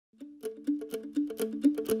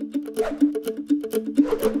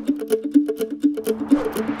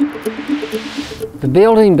The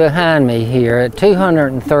building behind me here at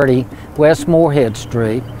 230 West Moorhead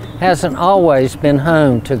Street hasn't always been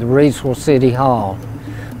home to the Reidsville City Hall,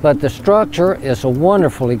 but the structure is a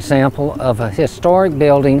wonderful example of a historic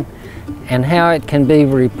building and how it can be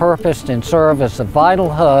repurposed and serve as a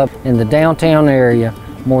vital hub in the downtown area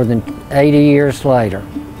more than 80 years later.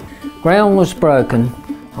 Ground was broken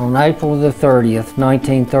on April the 30th,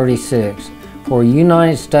 1936 for a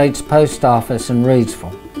United States Post Office in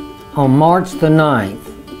Reidsville. On March the 9th,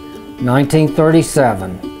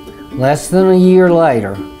 1937, less than a year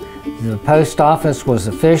later, the post office was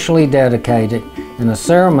officially dedicated in a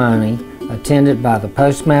ceremony attended by the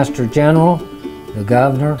Postmaster General, the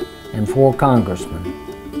Governor, and 4 congressmen.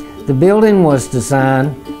 The building was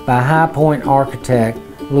designed by High Point architect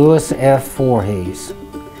Louis F. Voorhees.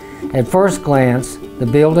 At first glance, the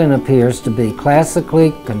building appears to be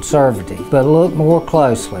classically conservative, but look more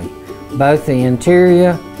closely. Both the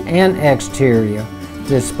interior and exterior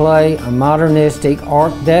display a modernistic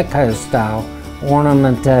Art Deco style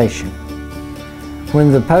ornamentation.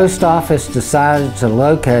 When the post office decided to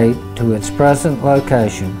locate to its present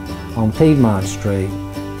location on Piedmont Street,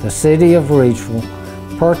 the city of Reidsville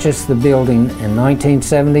purchased the building in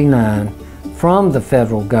 1979 from the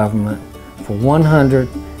federal government for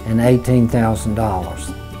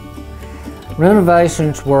 $118,000.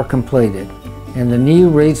 Renovations were completed, and the new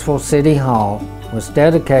Reidsville City Hall was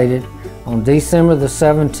dedicated on December the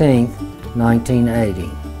 17th, 1980.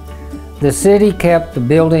 The city kept the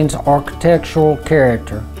building's architectural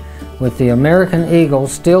character, with the American eagle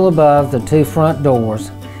still above the 2 front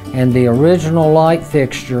doors, and the original light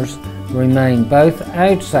fixtures remain both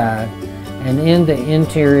outside and in the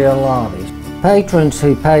interior lobbies. Patrons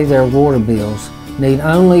who pay their water bills need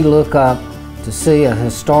only look up to see a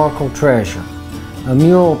historical treasure, a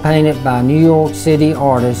mural painted by New York City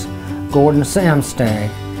artist Gordon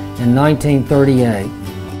Samstag in 1938.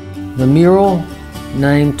 The mural,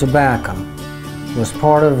 named Tobacco, was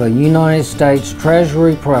part of a United States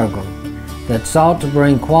Treasury program that sought to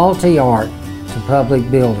bring quality art to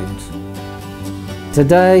public buildings.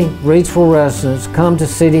 Today, Reidsville residents come to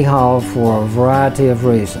City Hall for a variety of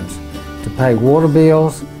reasons: to pay water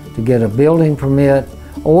bills, to get a building permit,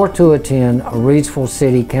 or to attend a Reidsville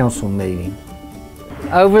City Council meeting.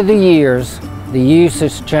 Over the years, the use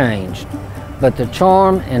has changed, but the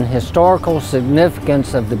charm and historical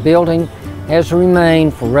significance of the building has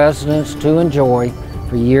remained for residents to enjoy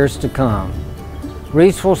for years to come.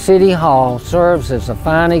 Reidsville City Hall serves as a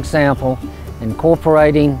fine example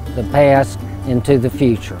incorporating the past into the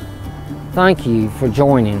future. Thank you for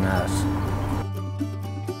joining us.